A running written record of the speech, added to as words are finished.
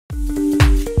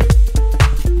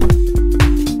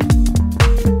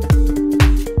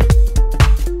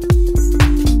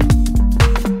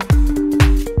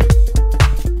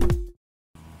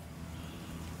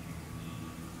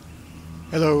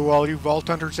all you vault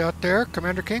hunters out there.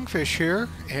 Commander Kingfish here,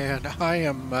 and I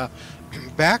am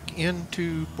back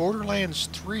into Borderlands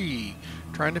 3,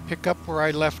 trying to pick up where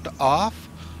I left off.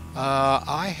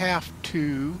 I have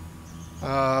to...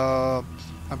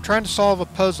 I'm trying to solve a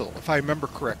puzzle, if I remember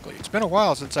correctly. It's been a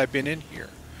while since I've been in here.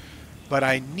 But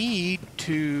I need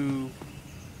to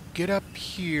get up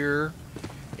here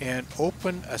and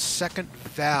open a second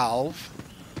valve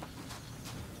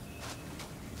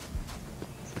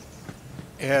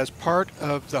as part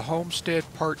of the Homestead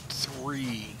Part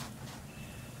 3.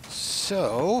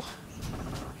 So,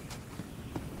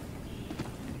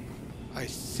 I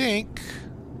think,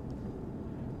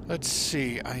 let's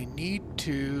see, I need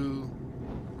to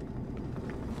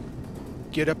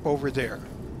get up over there,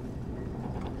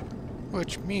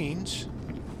 which means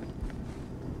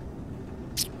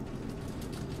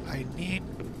I need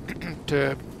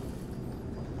to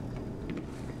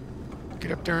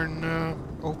get up there and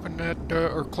open that,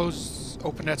 or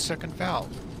open that second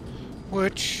valve,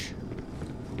 which,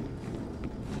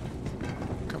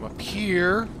 come up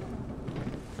here.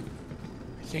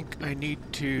 I think I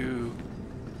need to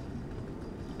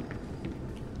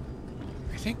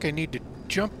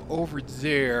jump over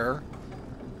there.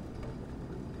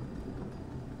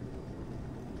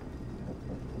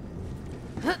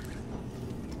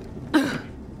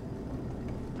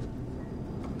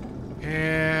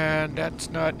 And that's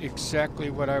not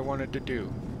exactly what I wanted to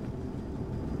do.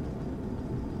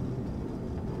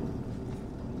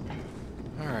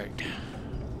 Alright.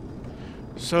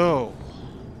 So...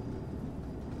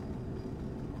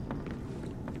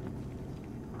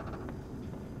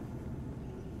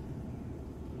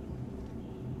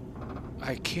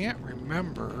 I can't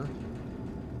remember...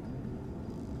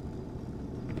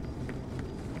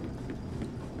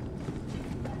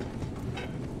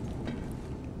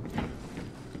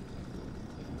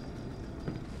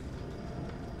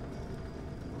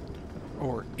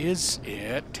 Or is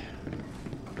it?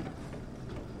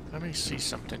 Let me see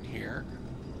something here.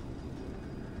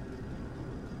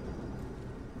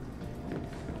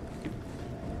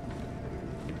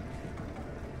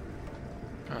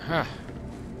 Uh-huh.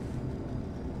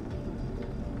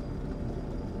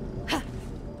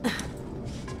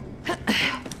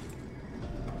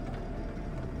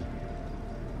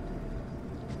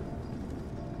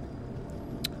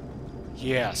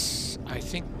 Yes, I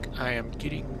think I am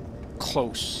getting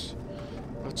close.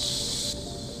 Let's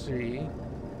see.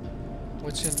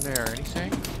 What's in there?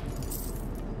 Anything?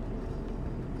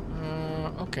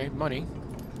 Okay, money.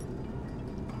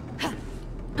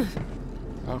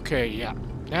 Okay, yeah.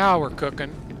 Now we're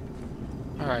cooking.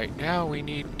 Alright, now we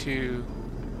need to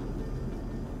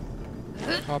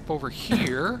hop over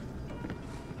here.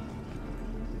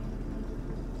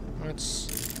 Let's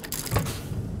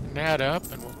open that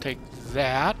up, and we'll take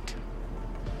that.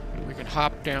 We can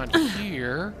hop down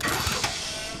here.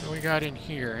 What do we got in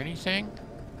here? Anything?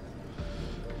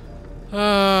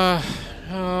 Oh,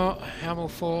 ammo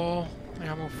full.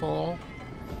 Ammo full.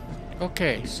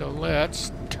 Okay, so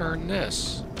let's turn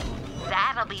this.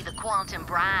 That'll be the quantum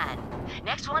brine.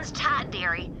 Next one's tight,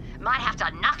 dearie. Might have to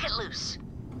knock it loose.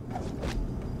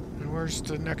 And where's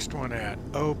the next one at?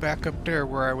 Oh, back up there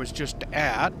where I was just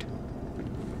at.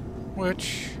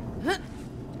 Which...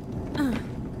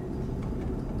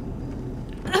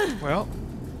 Well,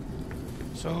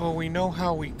 so we know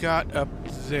how we got up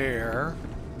there.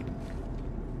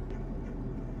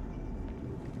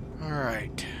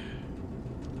 Alright.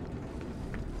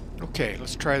 Okay,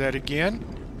 let's try that again.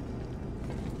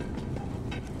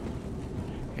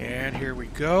 And here we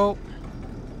go.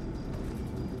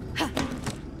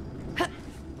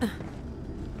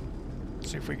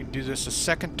 See if we can do this a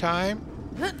second time.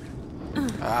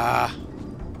 Ah.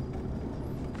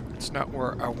 It's not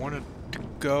where I wanted to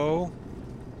go.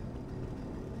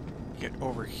 Get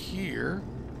over here.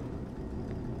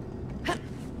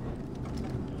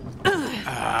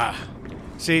 Ah.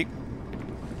 See?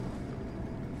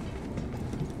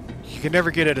 You can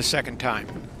never get it a second time.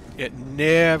 It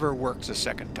never works a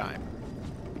second time.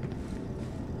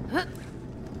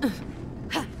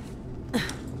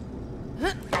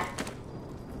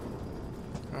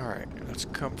 Alright, let's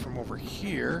come from over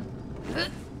here.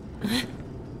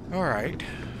 Alright.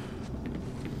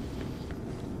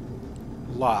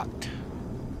 Locked.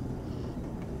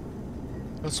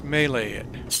 Let's melee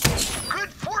it.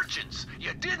 Good fortunes!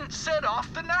 You didn't set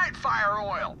off the night fire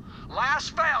oil.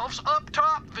 Last valve's up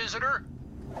top, visitor.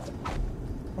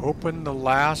 Open the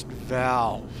last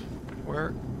valve.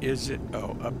 Where is it?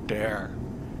 Oh, up there.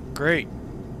 Great.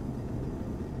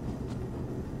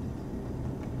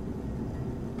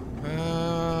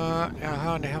 Now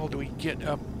how in the hell do we get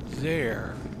up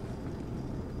there?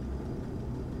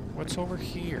 What's over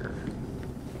here?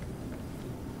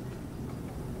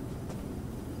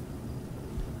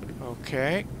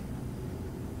 Okay.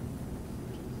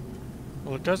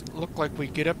 Well, it doesn't look like we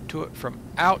get up to it from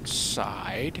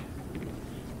outside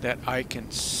that I can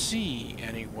see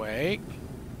anyway.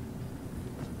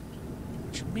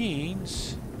 Which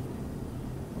means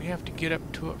we have to get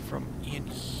up to it from in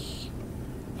here.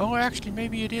 Oh, actually,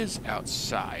 maybe it is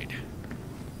outside.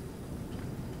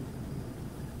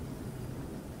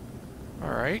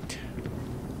 Alright.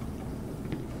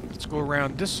 Let's go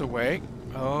around this way.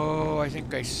 Oh, I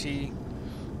think I see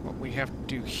what we have to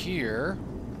do here.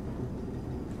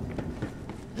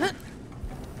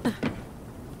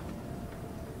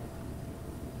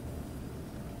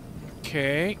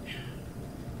 Okay.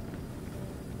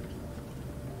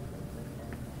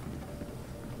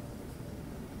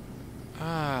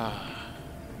 Ah.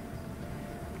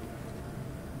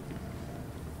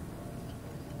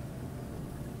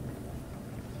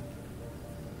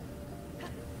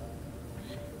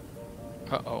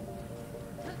 Uh-oh.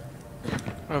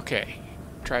 Okay.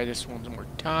 Try this one more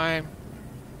time.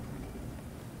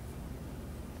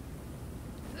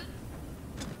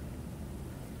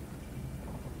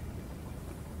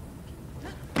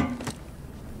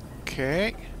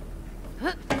 Okay.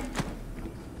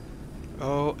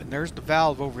 Oh, and there's the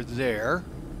valve over there.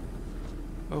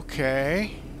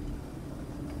 Okay.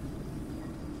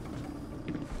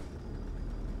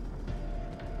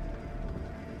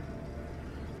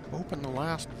 Open the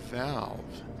last valve.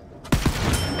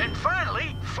 And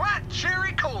finally, flat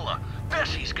cherry cola.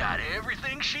 Bessie's got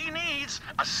everything she needs.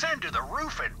 Ascend to the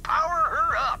roof and power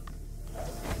her up.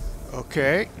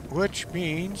 Okay, which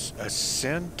means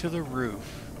ascend to the roof.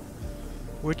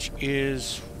 Which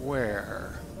is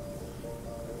where?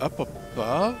 Up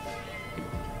above?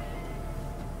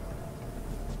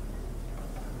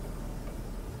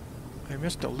 I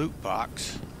missed a loot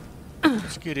box.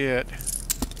 Let's get it.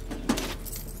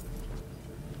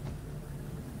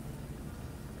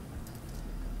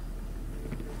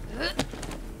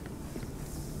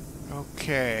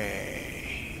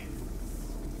 Okay.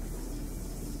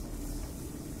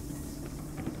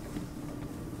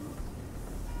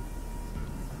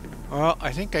 Well,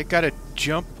 I think I gotta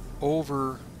jump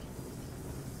over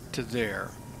to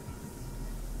there.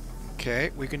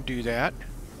 Okay, we can do that.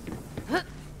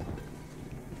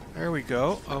 There we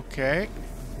go. Okay.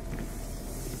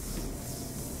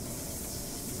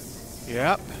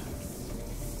 Yep.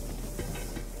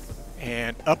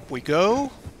 And up we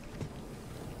go.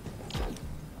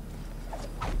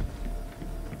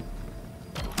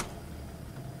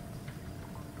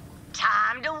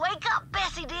 Time to wake up,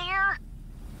 Bessie dear.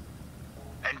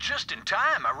 And just in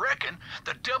time, I reckon.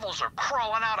 The devils are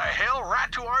crawling out of hell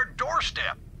right to our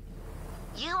doorstep.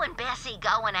 You and Bessie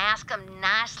go and ask them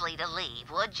nicely to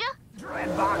leave, would you?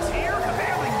 Dreadbox here,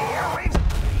 commanding the airwaves.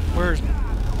 Where's...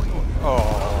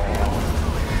 Oh.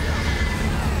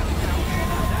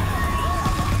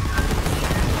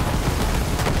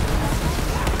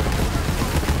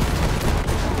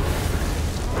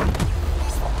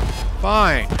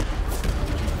 Fine.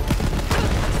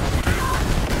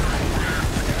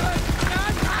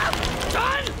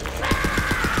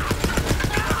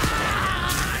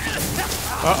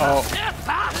 Uh-oh.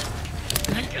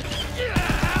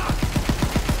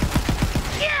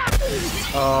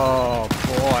 Oh,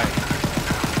 boy.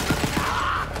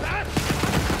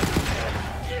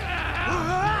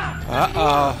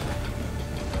 Uh-oh.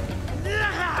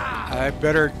 I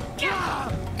better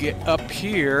get up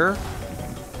here.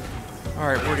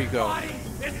 Alright, where'd he go?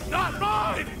 It's not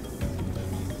mine.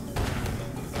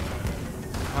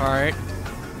 Alright.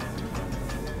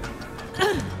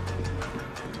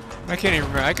 I can't even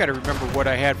remember. I gotta remember what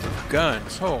I had for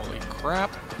guns. Holy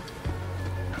crap.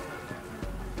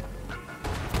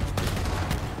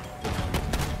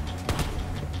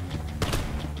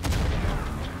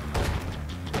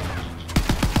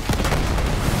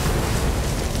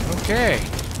 Okay.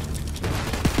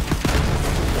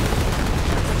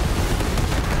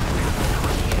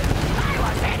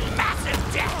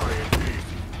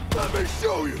 Let me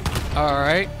show you.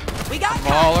 Alright. We got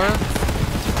Mauler.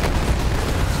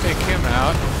 Let's take him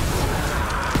out.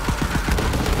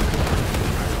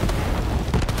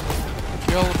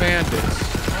 Kill the bandits.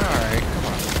 Alright, come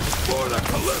on. For the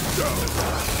Calypso.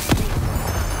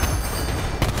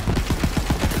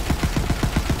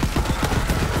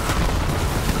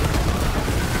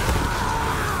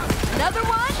 another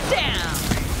one down.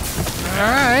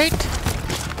 Alright.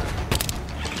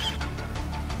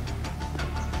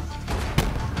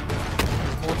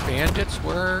 More bandits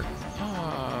where...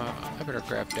 I better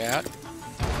grab that.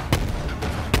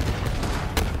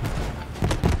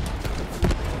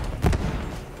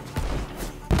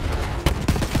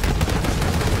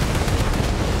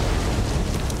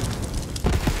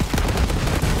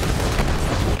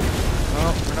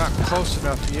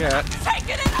 enough yet.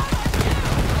 Taking it out on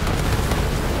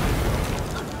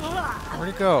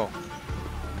Where'd he go?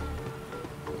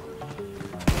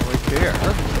 Right there.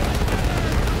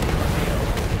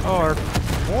 Oh, there are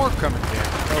more coming down.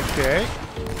 Okay.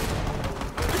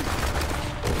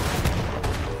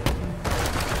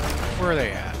 Where are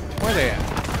they at? Where are they at?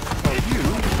 Oh, you.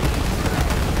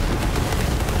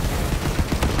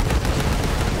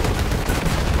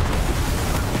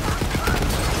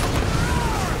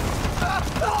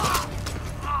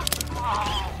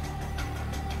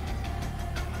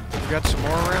 You got some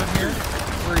more around here?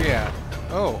 Where are you at?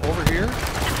 Oh, over here?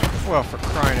 Well, for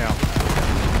crying out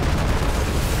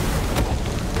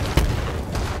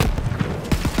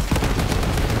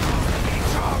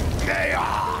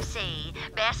loud. See,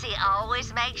 Bessie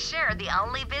always makes sure the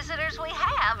only visitors we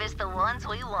have is the ones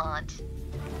we want.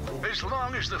 As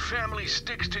long as the family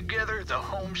sticks together, the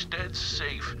homestead's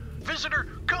safe. Visitor,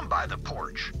 come by the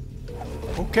porch.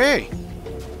 Okay.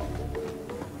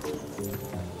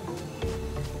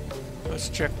 Let's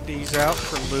check these out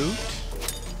for loot.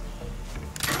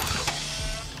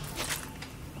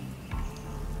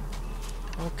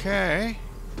 Okay.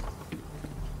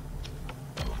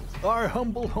 Our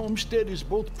humble homestead is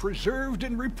both preserved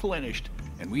and replenished,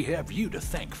 and we have you to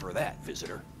thank for that,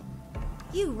 visitor.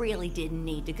 You really didn't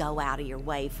need to go out of your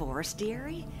way for us,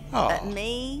 dearie. Oh. But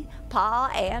me,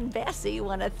 Pa, and Bessie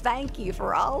want to thank you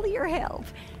for all your help.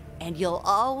 And you'll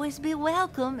always be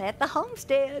welcome at the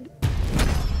homestead.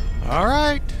 All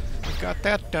right. We got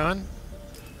that done.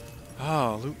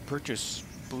 Oh, loot purchase.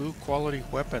 Blue quality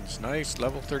weapons. Nice.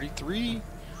 Level 33.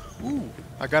 Ooh,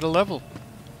 I got a level.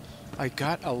 I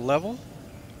got a level.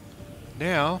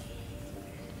 Now,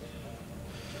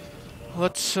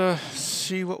 let's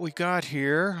see what we got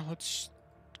here. Let's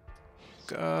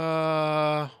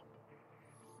let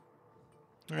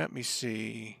me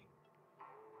see.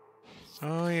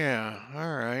 Oh yeah,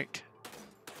 all right.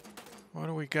 What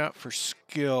do we got for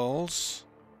skills?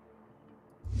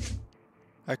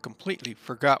 I completely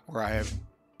forgot where I have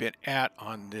been at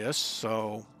on this,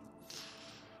 so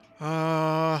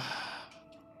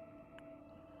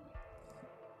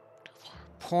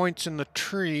points in the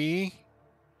tree.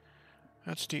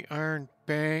 That's the iron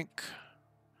bank.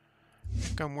 I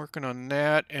think I'm working on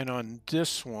that and on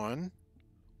this one.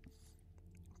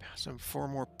 Pass them 4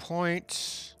 more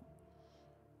points.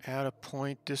 Add a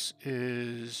point. This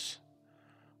is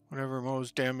whenever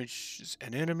most damages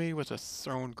an enemy with a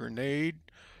thrown grenade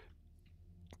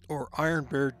or Iron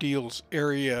Bear deals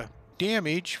area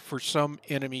damage for some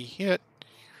enemy hit,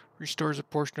 restores a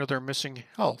portion of their missing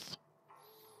health.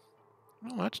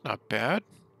 Well, that's not bad.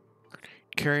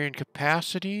 Carrying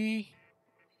capacity.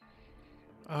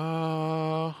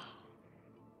 Yeah,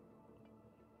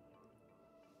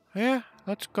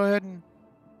 let's go ahead and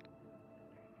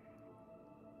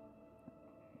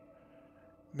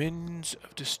means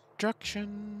of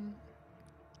destruction.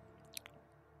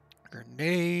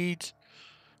 Grenades.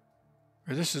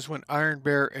 Or this is when Iron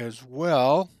Bear as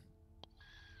well.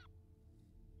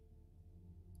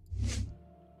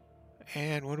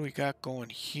 And what do we got going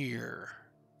here?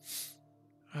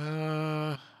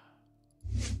 While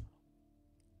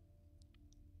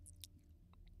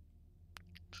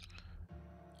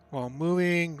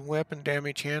moving, weapon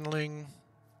damage handling.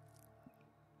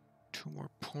 2 more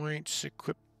points.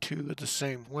 Equip 2 of the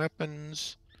same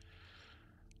weapons.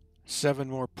 7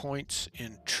 more points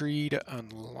in tree to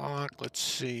unlock. Let's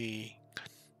see.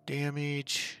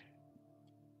 Damage.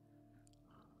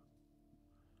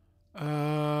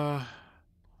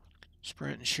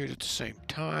 Sprint and shoot at the same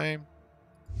time.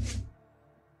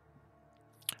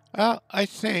 I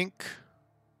think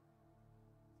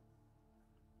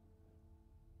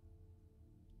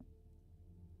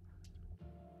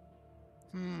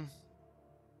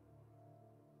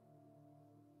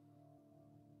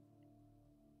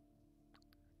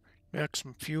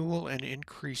maximum fuel and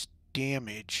increased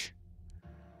damage.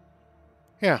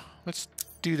 Yeah, let's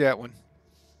do that one.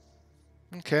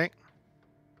 Okay.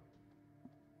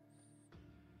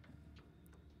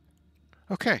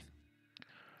 Okay.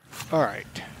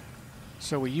 Alright.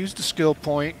 So we used the skill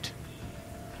point.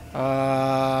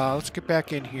 Let's get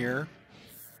back in here.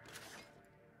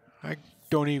 I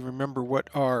don't even remember what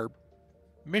our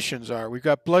missions are. We've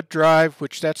got Blood Drive,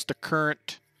 which that's the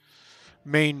current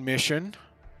main mission.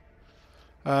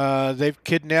 They've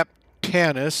kidnapped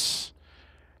Tanis,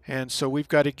 and so we've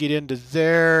got to get into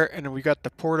there, and then we got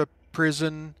the Porta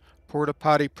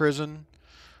Potty prison,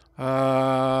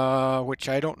 which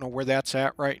I don't know where that's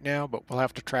at right now, but we'll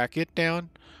have to track it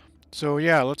down. So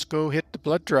yeah, let's go hit the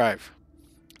Blood Drive.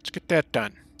 Let's get that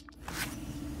done.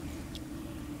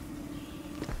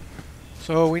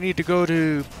 So we need to go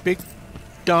to Big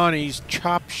Donnie's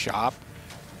Chop Shop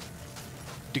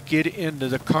to get into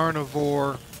the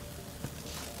Carnivore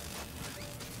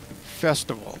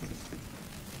Festival.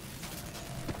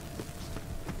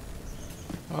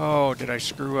 Oh, did I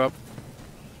screw up?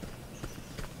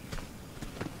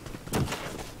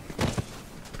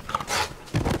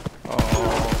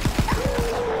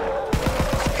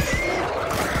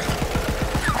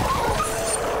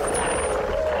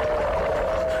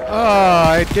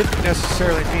 I didn't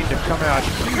necessarily mean to come out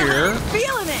here.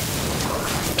 Feeling it.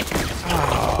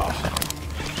 Oh.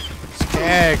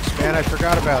 Skags, man, I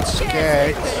forgot about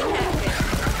Skags.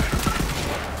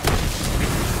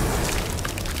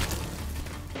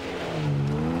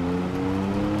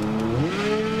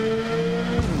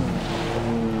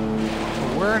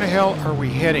 So where in the hell are we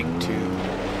heading to?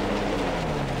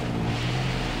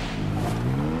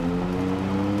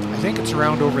 I think it's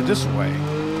around over this way.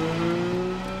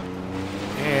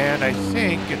 And I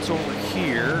think it's over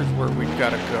here is where we've got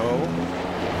to go.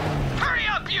 Hurry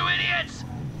up, you idiots!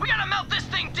 We gotta melt this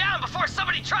thing down before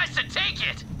somebody tries to take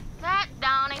it! That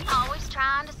Donnie always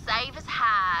trying to save his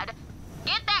hide.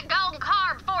 Get that golden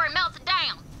car before he melts it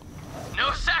down.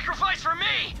 No sacrifice for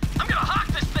me! I'm gonna hawk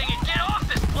this thing and get off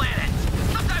this planet!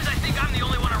 Sometimes I think I'm the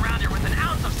only one around here with an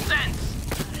ounce of sense!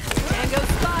 Tango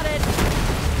spotted.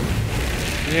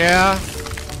 Yeah.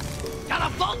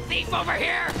 Got a bolt thief over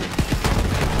here!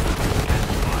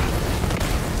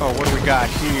 Oh, what do we got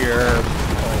here?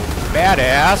 Oh,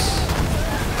 badass.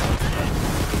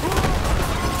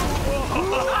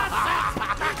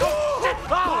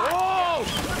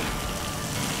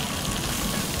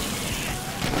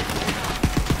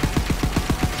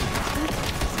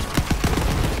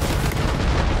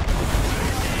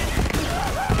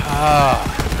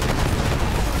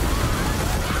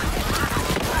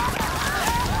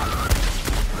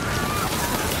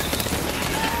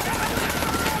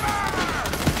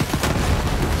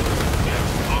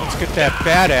 Get that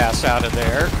badass out of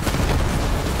there.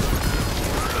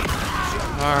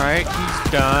 Alright,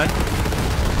 he's done.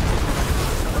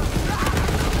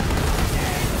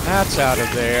 That's out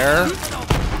of there.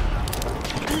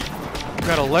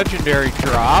 Got a legendary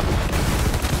drop.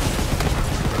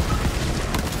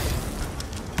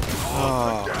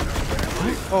 Oh.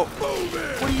 Oh,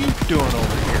 what are you doing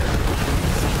over here?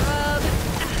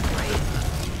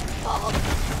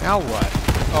 Now what?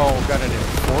 Oh, got an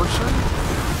enforcer?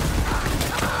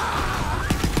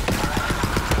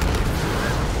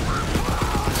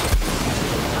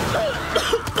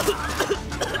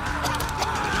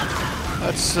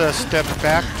 Let's step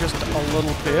back just a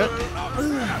little bit.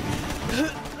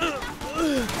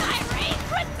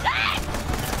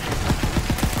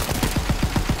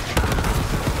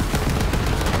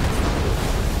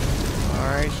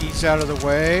 Alright, he's out of the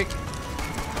way.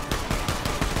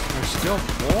 There's still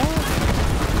more?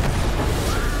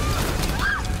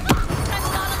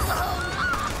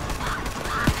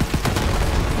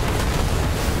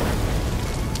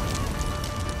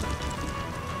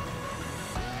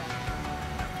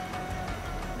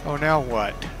 Oh, now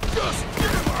what?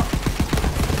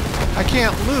 I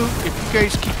can't loot if you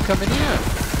guys keep coming in.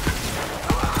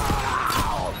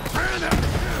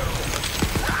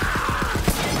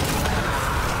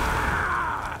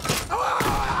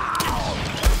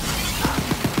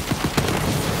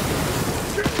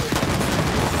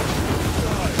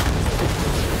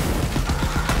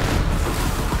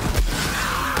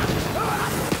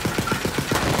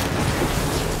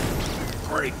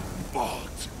 Great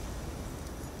balls.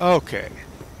 Okay.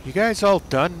 You guys all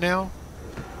done now?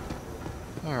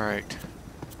 Alright.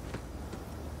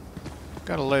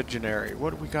 Got a legendary.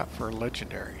 What do we got for a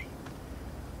legendary?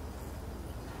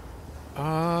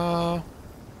 Yeah,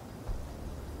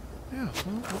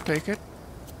 we'll take it.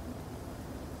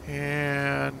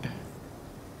 And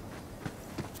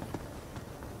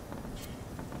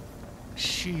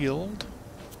shield.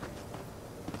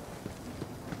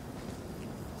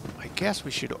 I guess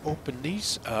we should open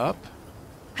these up.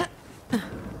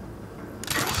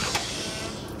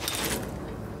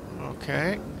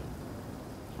 Okay.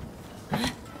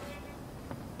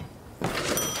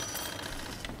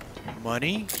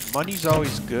 Money. Money's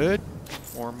always good.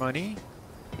 More money.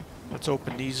 Let's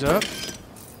open these up.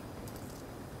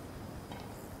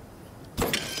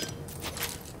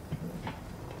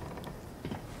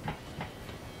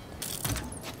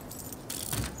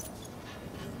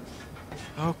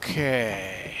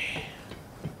 Okay.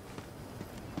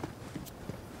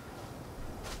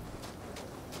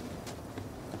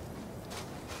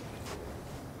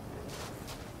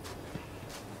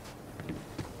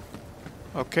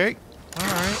 Okay. All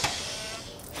right.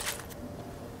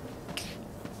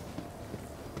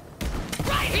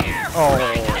 Oh.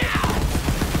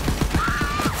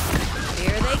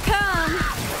 Here they come.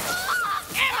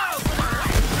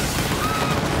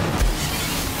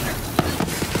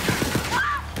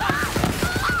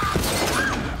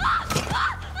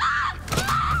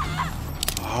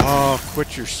 Oh,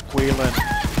 quit your squealing.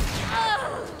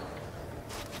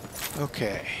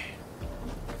 Okay.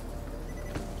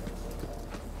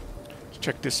 Let's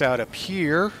check this out up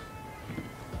here.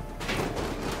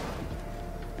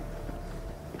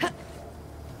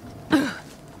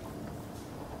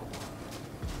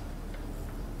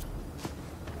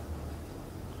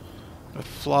 A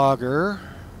flogger.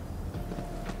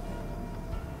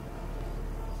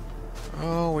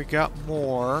 Oh, we got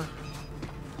more.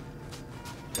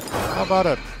 How about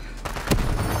a...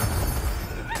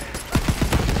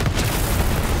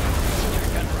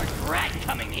 You're gonna regret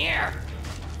coming here.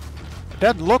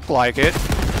 Doesn't look like it.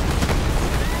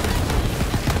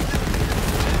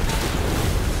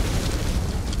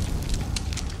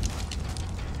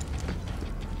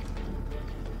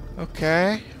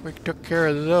 Okay, we took care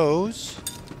of those.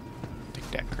 Take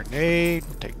that grenade,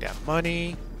 we'll take that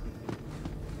money.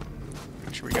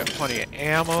 Make sure we got plenty of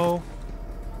ammo.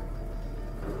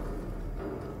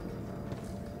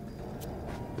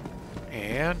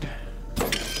 And...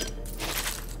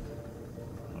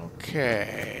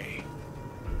 okay.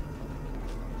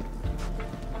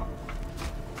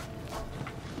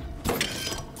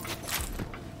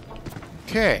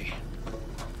 Okay.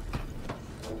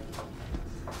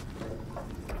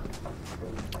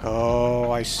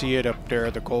 Oh, I see it up there,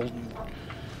 the golden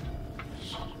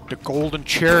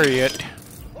chariot.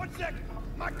 One sec.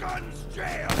 My gun's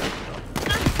jammed.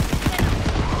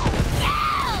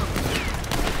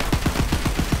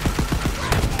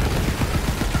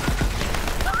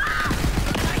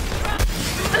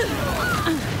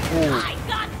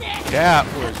 That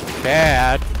was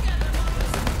bad.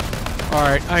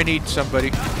 Alright, I need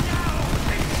somebody.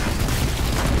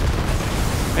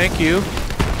 Thank you.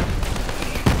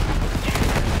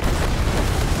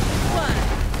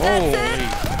 Holy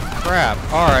crap.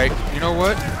 Alright, you know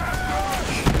what?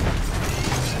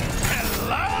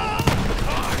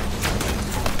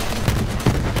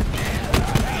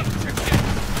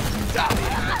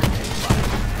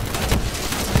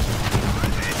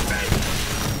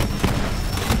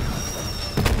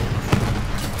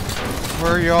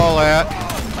 Where are y'all at?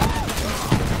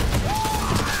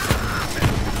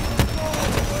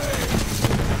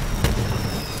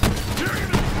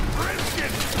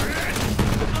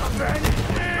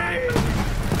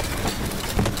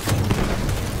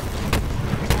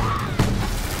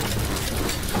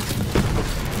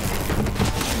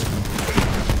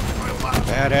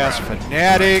 Badass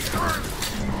fanatic.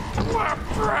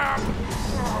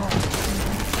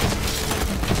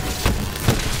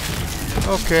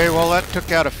 Okay, well that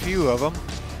took out a few of them.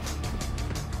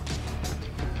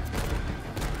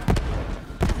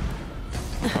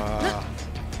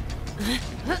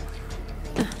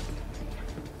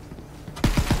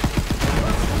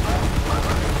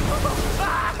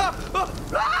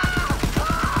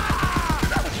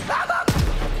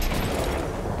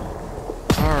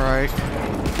 Alright.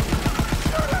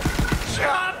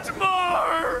 Shot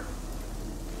more!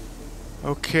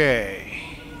 Okay.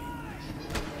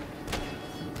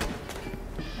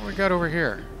 What we got over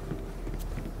here?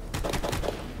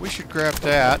 We should grab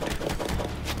that.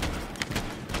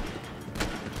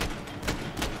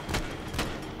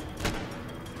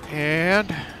 And...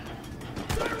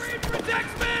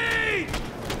 protects me!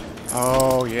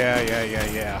 oh, yeah.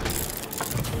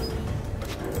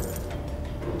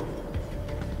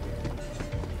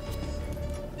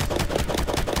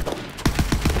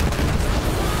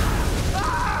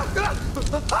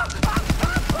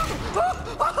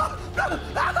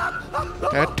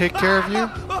 That take care of you?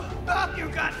 You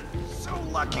got so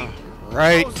lucky.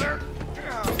 Right. Closer.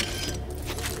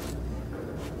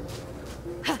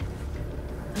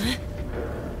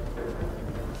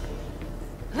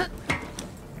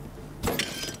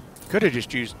 Could have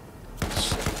just used...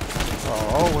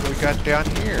 oh, what do we got down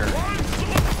here?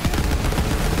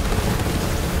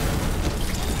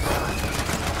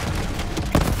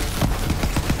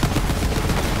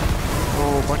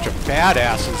 Oh, a bunch of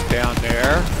badasses down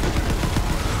there.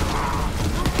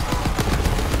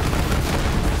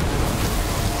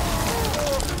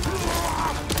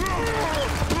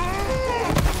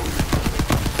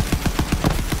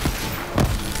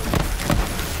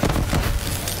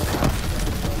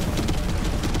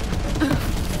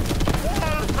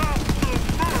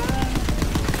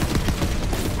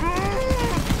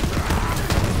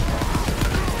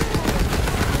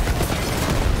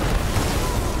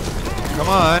 Come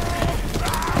on.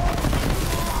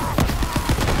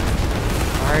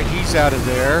 he's out of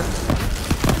there.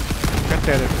 Got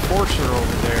that enforcer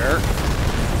over there.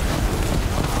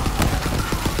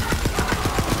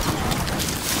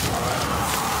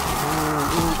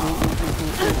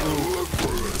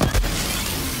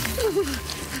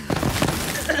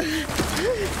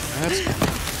 Let's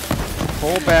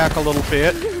pull back a little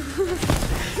bit.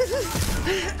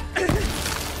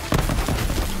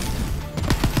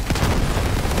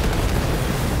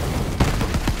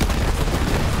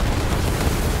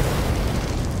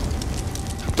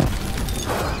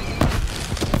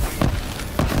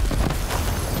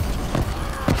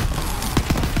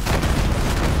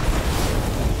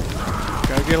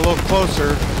 Gotta get a little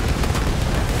closer.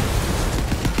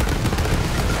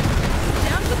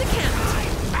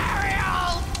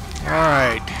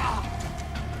 Alright,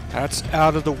 that's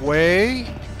out of the way.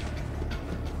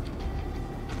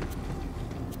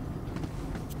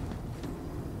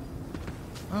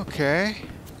 Okay.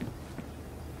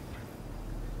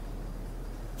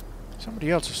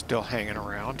 Somebody else is still hanging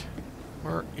around.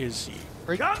 Where is he?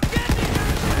 Right. Come get me!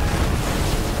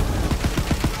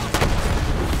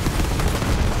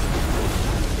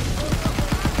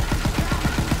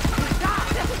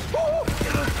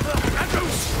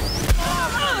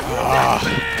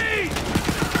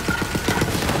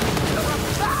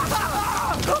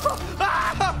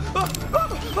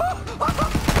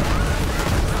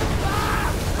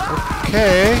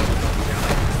 Okay.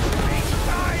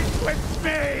 With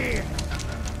me!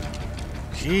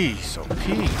 Jeez, OP.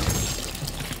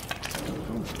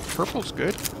 Ooh, purple's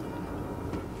good.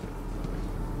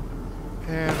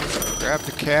 And grab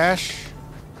the cash.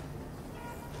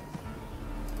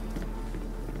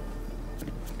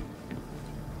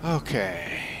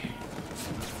 Okay.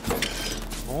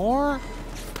 More?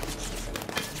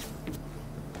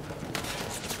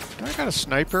 Do I got a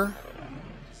sniper?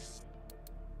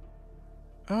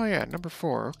 Oh yeah, number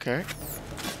 4, okay.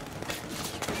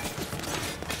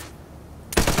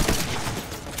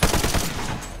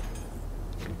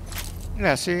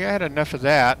 Yeah, see, I had enough of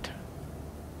that.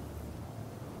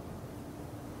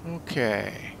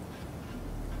 Okay.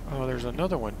 Oh, there's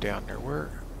another one down there. Where?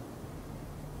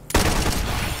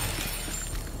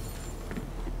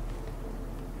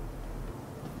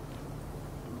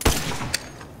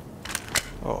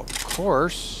 Oh, of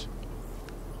course.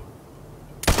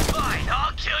 Fine,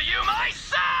 I'll kill you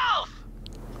myself!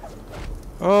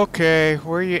 Okay,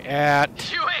 where you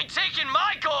at? You ain't taking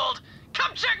my gold!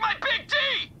 Come check my big D!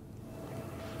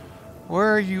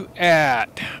 Where are you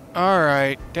at?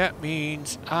 Alright, that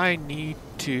means I need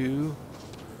to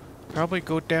probably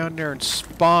go down there and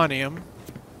spawn him.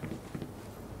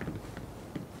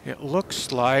 It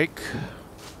looks like...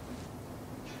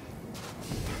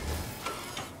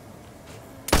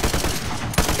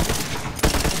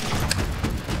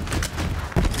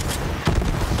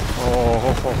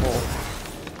 Oh,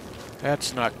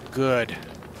 that's not good.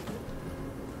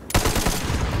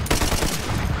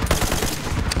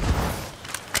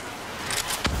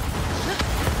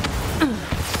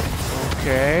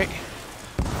 Okay.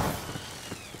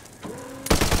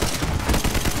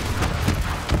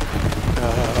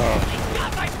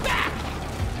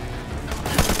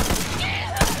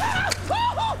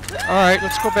 All right,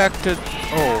 let's go back to...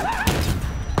 Oh.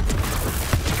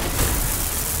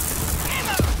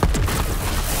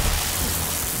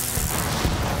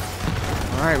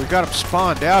 Alright, we got him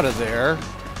spawned out of there.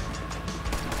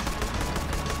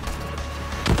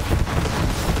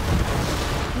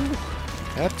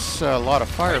 That's a lot of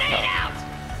firepower.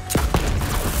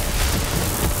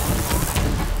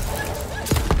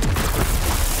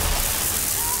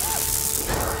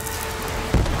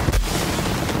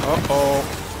 Uh-oh.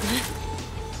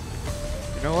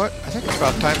 You know what? I think it's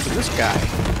about time for this guy.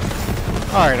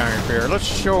 Alright, Iron Bear, let's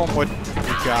show him what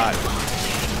we got.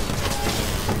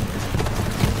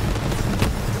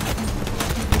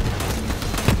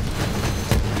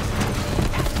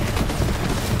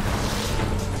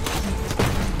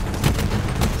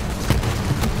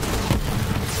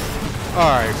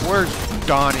 Alright, where's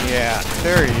Donnie at?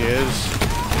 There he is.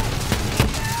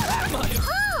 Ooh,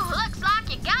 looks like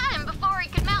you got him before he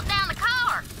could melt down the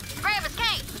car. Grab his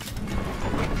cape.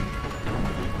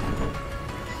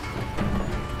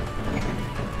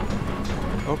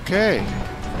 Okay.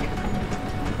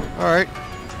 Alright,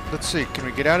 let's see. Can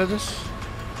we get out of this?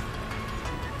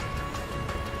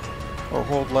 Oh,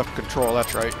 hold left control,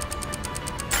 that's right.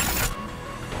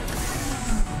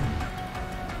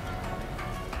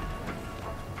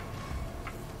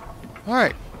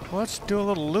 Alright, let's do a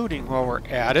little looting while we're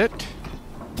at it.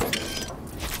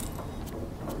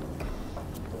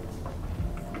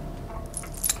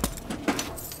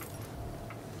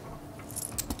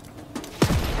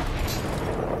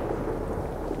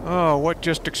 Oh, what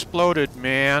just exploded,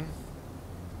 man?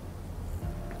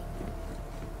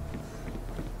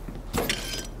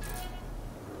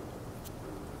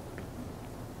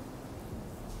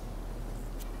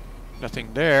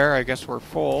 Nothing there. I guess we're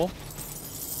full.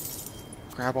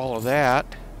 Grab all of that.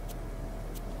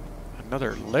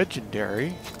 Another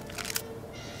legendary.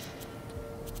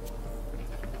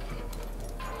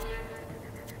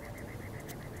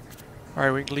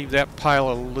 Alright, we can leave that pile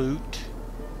of loot.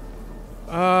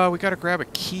 We gotta grab a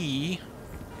key.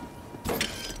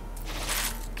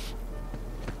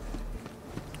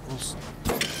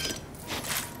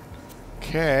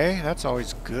 Okay, that's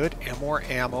always good. And more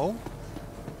ammo.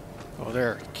 Oh,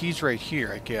 there. Key's right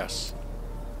here, I guess.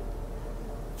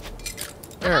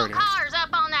 There it is. Car's up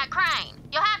on that crane.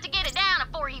 You'll have to get it down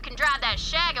before you can drive that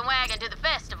shaggin' wagon to the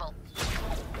festival.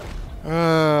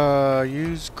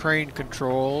 Use crane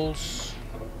controls.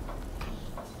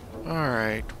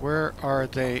 Alright, where are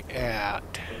they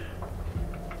at?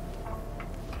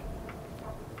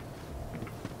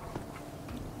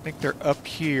 I think they're up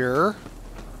here.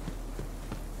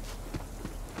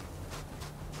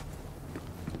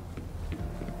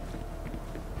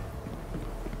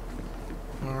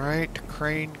 Alright,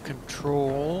 crane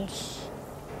controls.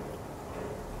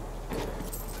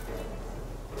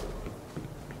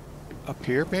 Up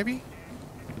here, maybe?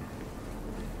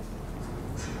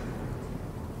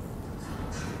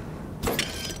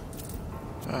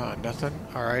 Nothing.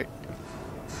 Alright.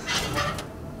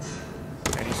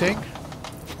 Anything? A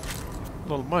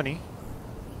little money.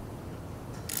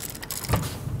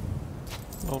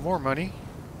 A little more money.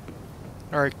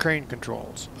 Alright, crane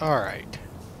controls. Alright.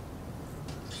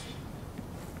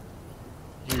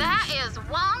 That is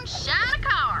one shiny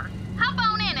car. Hop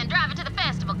on in and drive it to the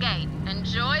festival gate.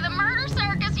 Enjoy the murder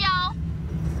circus, y'all.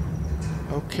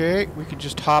 Okay, we can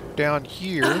just hop down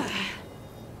here.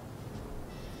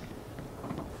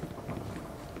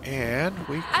 And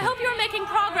we can... I hope you're making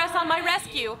progress on my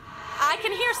rescue. I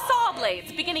can hear saw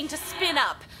blades beginning to spin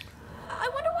up. I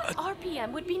wonder what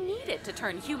RPM would be needed to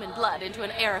turn human blood into an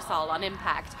aerosol on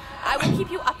impact. I will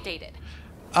keep you updated.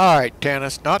 Alright,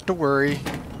 Tannis, not to worry.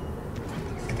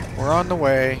 We're on the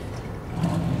way.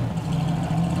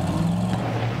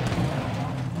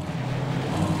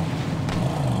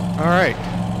 Alright.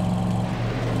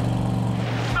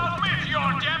 Submit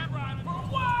your death ride for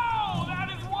wow!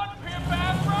 That is one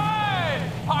pimp-ass ride!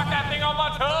 Park that thing on my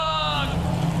tongue!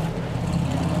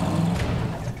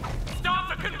 Stop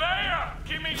the conveyor!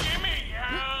 Gimme, gimme!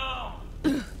 Yeah.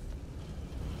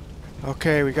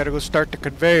 Okay, we gotta go start the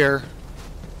conveyor.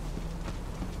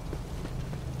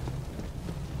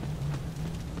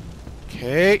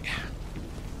 Okay.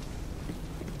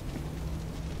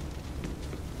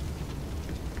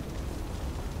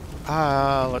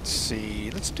 Let's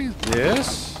see. Let's do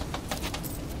this.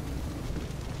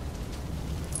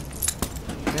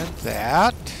 And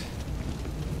that.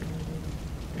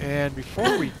 And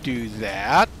before we do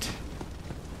that,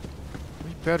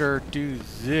 we better do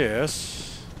this.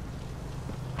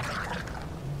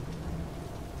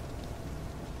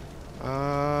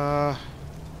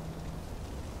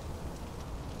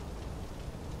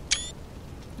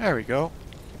 There we go.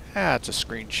 That's a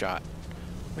screenshot.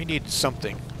 We need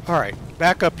something. Alright,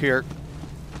 back up here.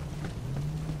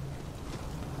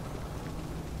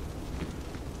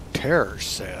 Terror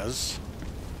says.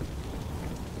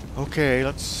 Okay,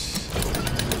 let's...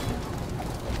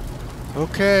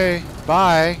 Okay,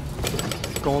 bye,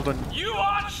 Golden. You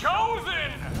are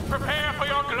chosen! Prepare for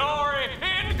your glory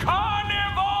in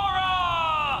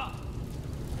Carnivora!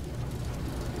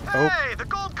 Hey, the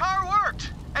gold car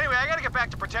worked! Anyway, I gotta get back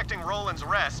to protecting Roland's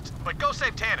rest, but go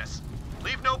save Tannis.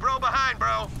 Leave no bro behind,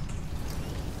 bro.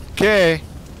 Okay.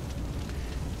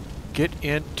 Get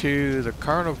into the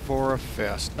Carnivora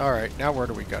Fest. Alright, now where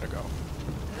do we gotta go?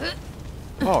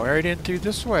 Oh, right into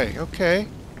this way. Okay.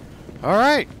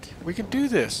 Alright, we can do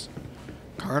this.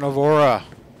 Carnivora.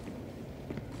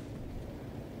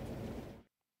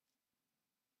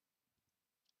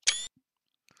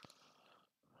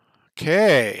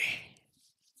 Okay.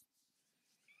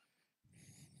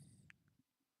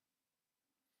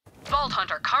 Vault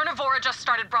Hunter, Carnivora just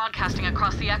started broadcasting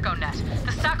across the Echo Net.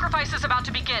 The sacrifice is about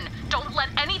to begin. Don't let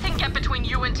anything get between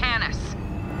you and Tannis.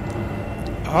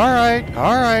 Alright,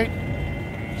 alright.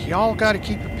 Y'all gotta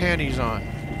keep your panties on.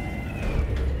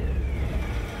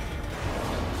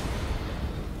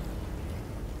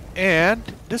 And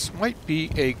this might be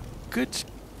a good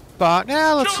spot.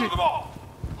 Now let's see.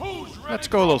 Let's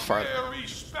go a little farther. Very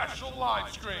special live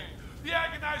stream. The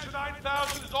Agonizer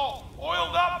 9000 is all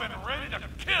oiled up and ready to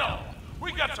kill.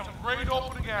 We got some great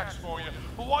opening acts for you.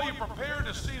 But while you prepare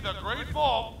to see the Great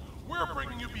Vault, we're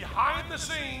bringing you behind the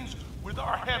scenes with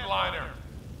our headliner.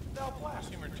 Now,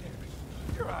 Blasphemer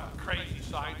Tibbs, you're a crazy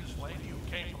scientist lady who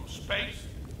came from space.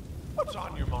 What's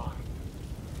on your mind?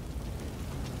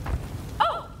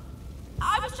 Oh!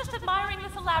 I was just admiring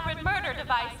this elaborate murder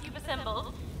device you've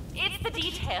assembled. It's the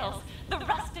details, the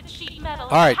rusted sheet metal,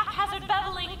 All right. haphazard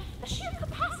beveling, the sheer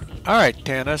capacity. All right,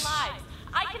 Tannis.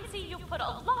 I can see you put a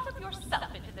lot of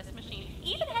yourself into this machine,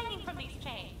 even hanging from these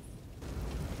chains.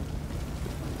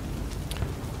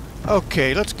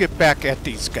 Okay, let's get back at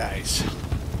these guys.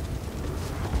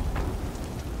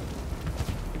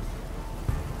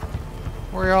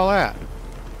 Where y'all at?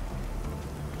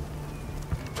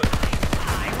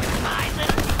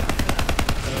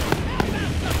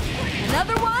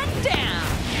 Another one down.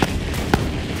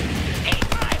 Eat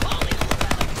my holy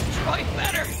Troy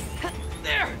better.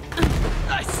 There.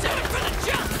 I set it for the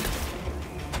jump.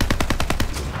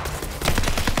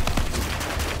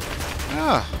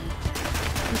 Ah,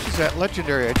 this is that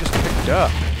legendary I just picked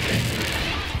up.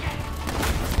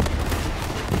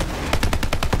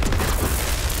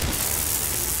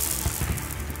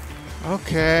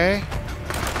 Okay.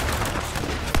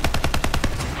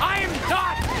 I am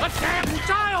not a damn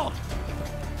child.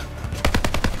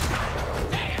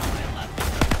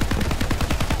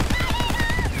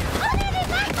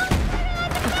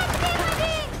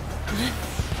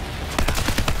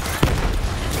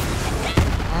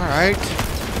 All right.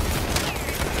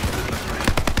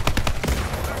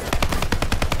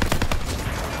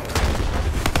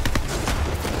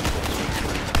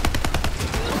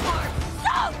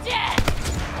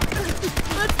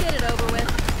 Let's get it over with.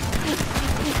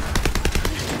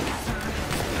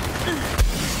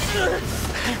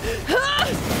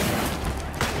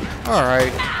 All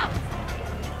right.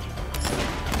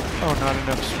 Oh, not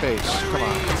enough space. Come on.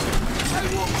 I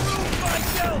will prove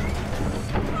myself.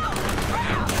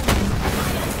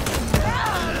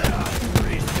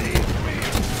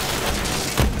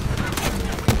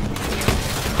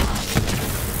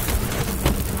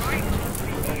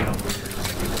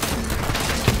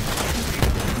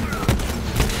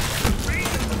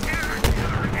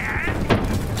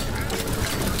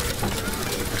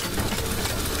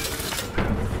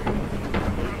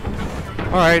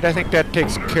 All right, I think that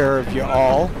takes care of you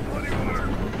all.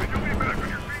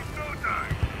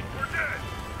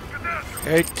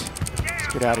 Okay, let's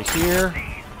get out of here.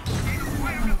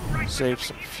 Save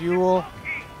some fuel.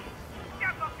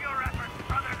 Step up your efforts,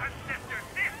 brothers and sisters.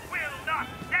 This will not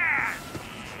stand.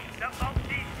 The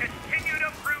Multis continue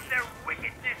to prove their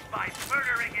wickedness by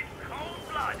murdering in cold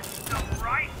blood the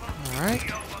rightful Alright.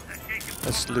 CEO of the Jacob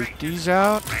Let's loot these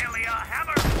out. Australia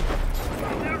Hammer.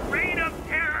 The reign of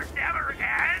terror never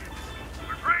ends.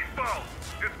 The great ball.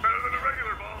 It's better than a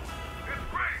regular ball. It's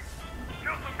great.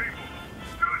 Kill some people.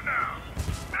 Do it now.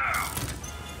 Now.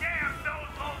 Damn those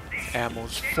Multis.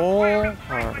 Ammo's full.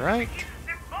 All right.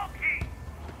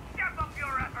 Step up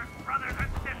your efforts, brothers and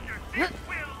sisters. This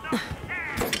will not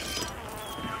stand.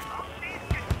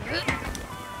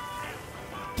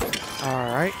 All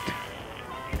right.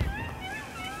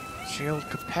 Shield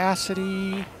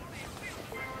capacity.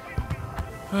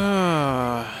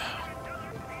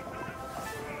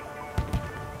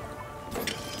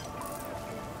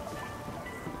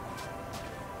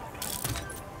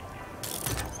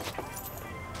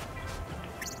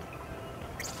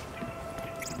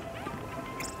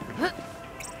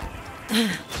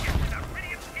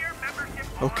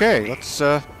 Okay, let's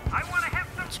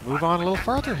move on a little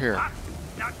farther here.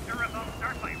 Not sure if I'll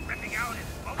start by ripping out his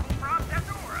vocal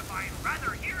processor or if I'd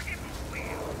rather hear him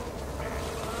squeal.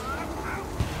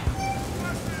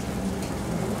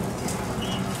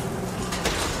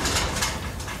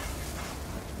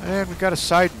 And we've got a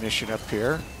side mission up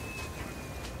here.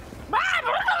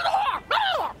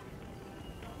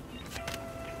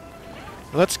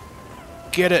 Let's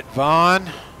get it,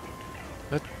 Vaughn.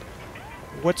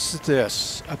 What's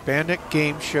this? A bandit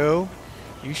game show?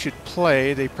 You should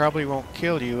play. They probably won't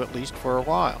kill you, at least for a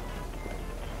while.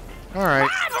 Alright.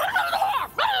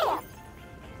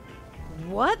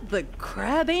 What the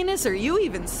crab anus are you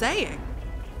even saying?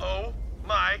 Oh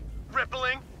my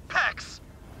rippling pecs!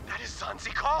 That is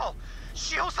Zanzi Call.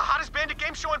 She hosts the hottest bandit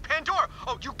game show in Pandora.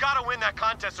 Oh, you gotta win that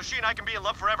contest so she and I can be in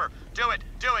love forever. Do it,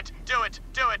 do it, do it,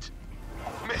 do it.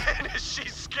 Man, is she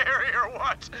scary or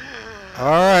what?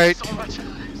 Alright. So much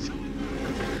eyes.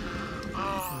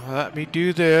 Oh. Let me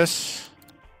do this.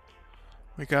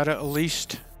 We gotta at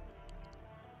least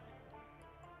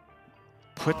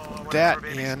put that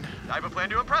in. I have a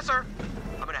plan to impress her.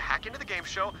 I'm gonna hack into the game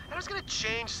show and I was gonna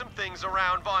change some things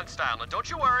around Vaughn style. Now don't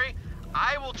you worry,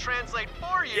 I will translate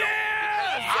for you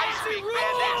because I speak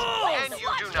bandit and you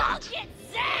do not.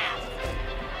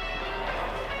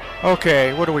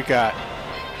 Okay, what do we got?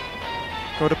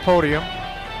 Go to podium.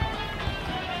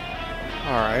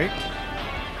 Alright.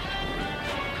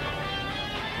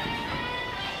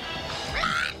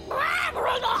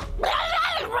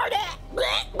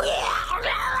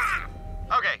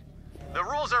 Okay, the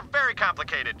rules are very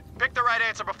complicated. Pick the right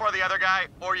answer before the other guy,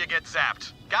 or you get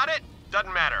zapped. Got it?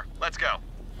 Doesn't matter. Let's go.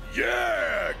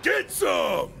 Yeah, get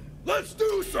some! Let's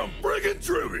do some friggin'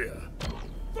 trivia!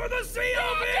 For the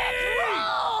COV!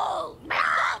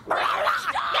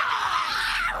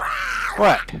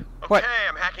 What? What? Okay,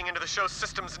 I'm hacking into the show's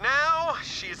systems now.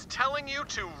 She's telling you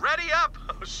to ready up.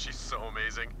 Oh, she's so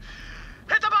amazing.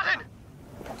 Hit the button!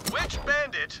 Which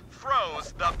bandit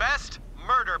throws the best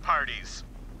murder parties?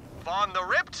 Vaughn the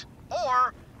Ripped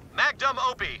or Magnum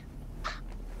Opie?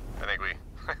 I think we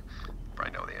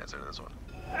probably know the answer to this one.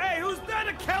 Hey, who's that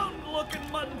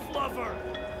accountant-looking mutton fluffer?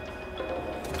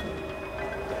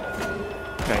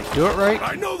 Did I do it right?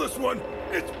 I know this one!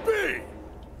 It's B!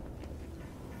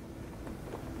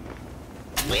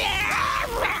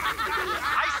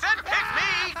 I said pick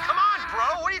me! Come on,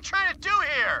 bro! What are you trying to do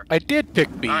here? I did pick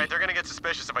B. Alright, they're gonna get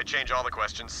suspicious if I change all the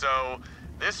questions, so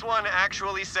this one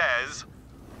actually says,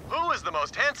 who is the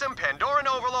most handsome Pandoran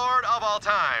overlord of all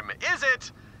time? Is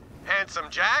it Handsome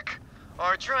Jack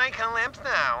or Troy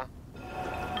Calypso?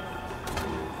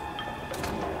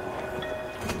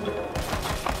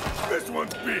 This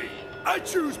one's B. I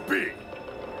choose B.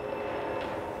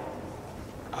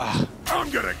 I'm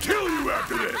gonna kill you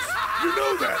after this. You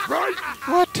know that, right?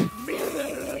 What?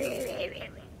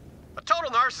 A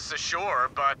total narcissist, sure,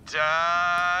 but,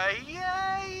 yeah,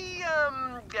 he,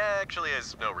 actually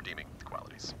has no redeeming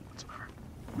qualities whatsoever.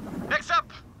 Next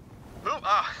up,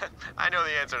 I know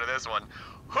the answer to this one.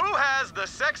 Who has the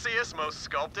sexiest, most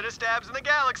sculptedest abs in the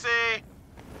galaxy?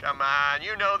 Come on,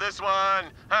 you know this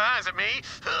one. Is it me?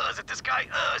 Is it this guy?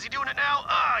 Is he doing it now?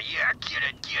 Yeah, get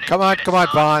it. Come on,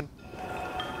 Vaughn.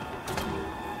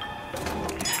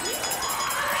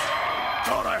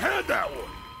 Thought I had that one.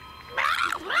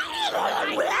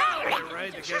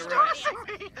 She's tossing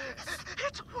me.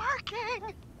 It's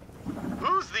working.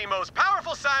 Who's the most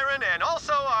powerful siren and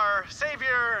also our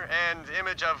savior and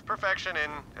image of perfection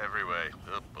in every way?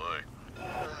 Oh boy.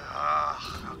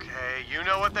 Okay, you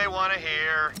know what they want to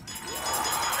hear.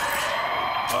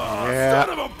 Yeah.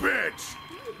 Son of a bitch!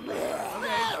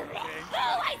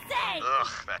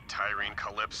 Ugh, that Tyrene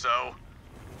Calypso.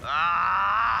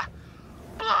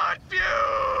 Blood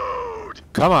feud!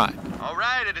 Come on. All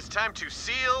right, it is time to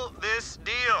seal this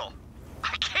deal.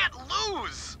 I can't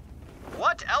lose!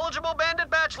 What eligible bandit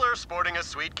bachelor sporting a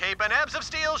sweet cape and abs of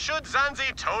steel should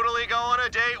Zanzi totally go on a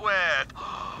date with?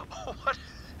 What?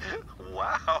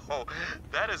 Wow,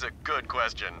 that is a good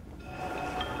question.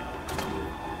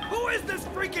 Who is this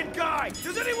freaking guy?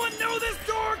 Does anyone know this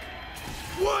dork?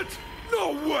 What?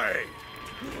 No way!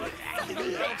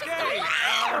 Okay.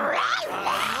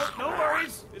 No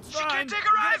worries. It's fine. She can't take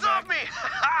her eyes off me!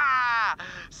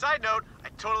 Side note, I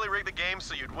totally rigged the game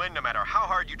so you'd win no matter how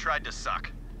hard you tried to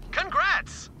suck.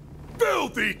 Congrats!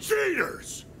 Filthy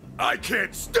cheaters! I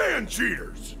can't stand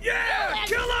cheaters! Yeah!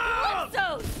 Kill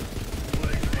them!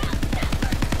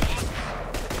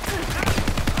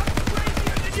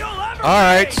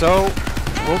 Alright, so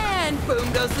we'll And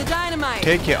boom goes the dynamite.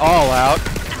 take you all out.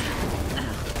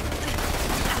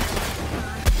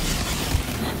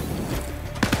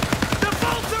 The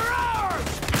bolts are ours!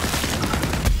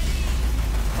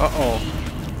 Uh-oh.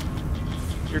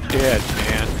 You're dead,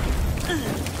 man.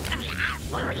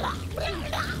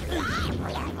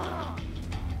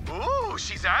 Ooh,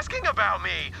 she's asking about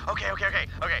me. Okay.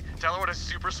 Tell her what a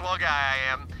super swell guy I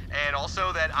am, and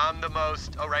also that I'm the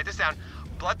most, write this down,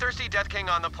 bloodthirsty Death King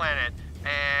on the planet,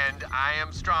 and I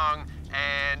am strong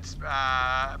and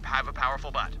have a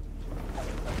powerful butt.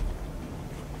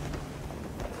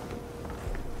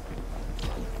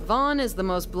 Vaughn is the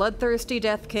most bloodthirsty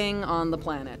Death King on the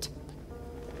planet.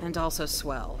 And also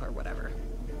swell, or whatever.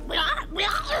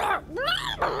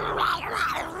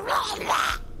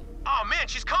 Oh man,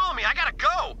 she's calling me. I gotta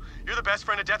go. You're the best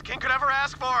friend a Death King could ever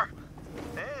ask for.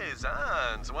 Hey,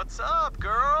 Zanz, what's up,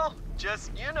 girl?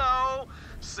 Just, you know,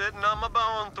 sitting on my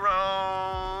bone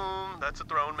throne. That's a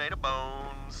throne made of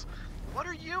bones. What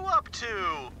are you up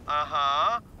to?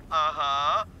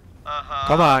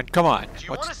 Come on. Do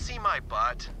you want to see my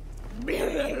butt?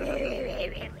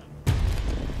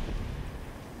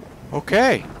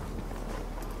 Okay.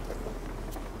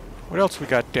 What else we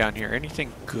got down here?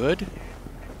 Anything good?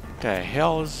 What the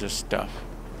hell is this stuff?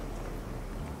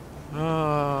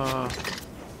 Oh.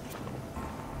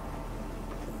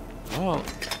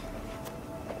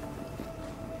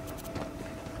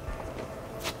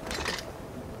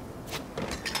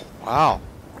 Wow.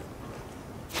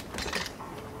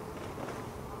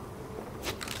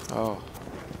 Oh,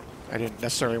 I didn't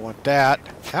necessarily want that.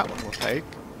 That one will take.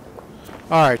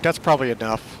 Alright, that's probably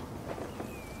enough.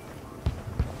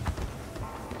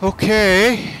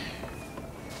 Okay.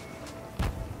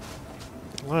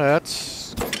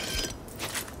 Let's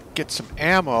get some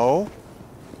ammo.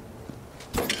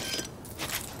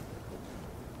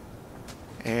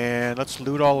 And let's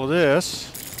loot all of this.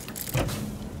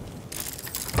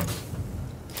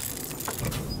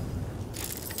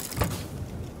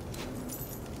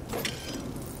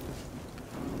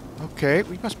 Okay,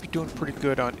 we must be doing pretty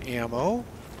good on ammo.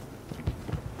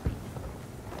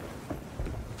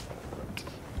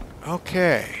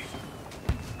 Okay.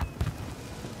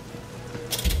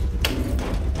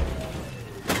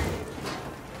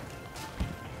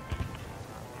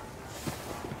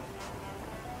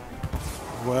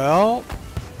 Well,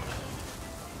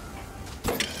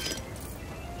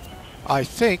 I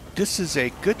think this is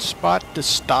a good spot to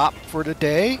stop for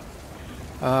today.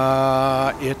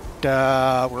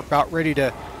 We're about ready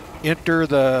to enter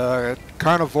the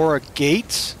Carnivora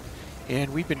gates,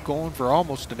 and we've been going for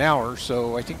almost an hour,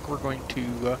 so I think we're going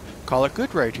to call it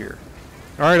good right here.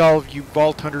 Alright, all of you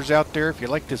vault hunters out there, if you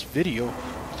like this video,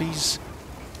 please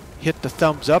hit the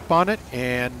thumbs up on it,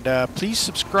 and please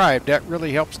subscribe. That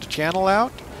really helps the channel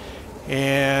out.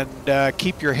 And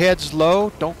keep your heads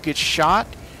low, don't get shot,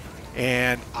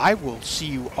 and I will see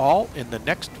you all in the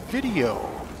next video.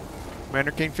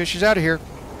 Commander Kingfish is out of here.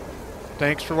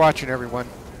 Thanks for watching, everyone.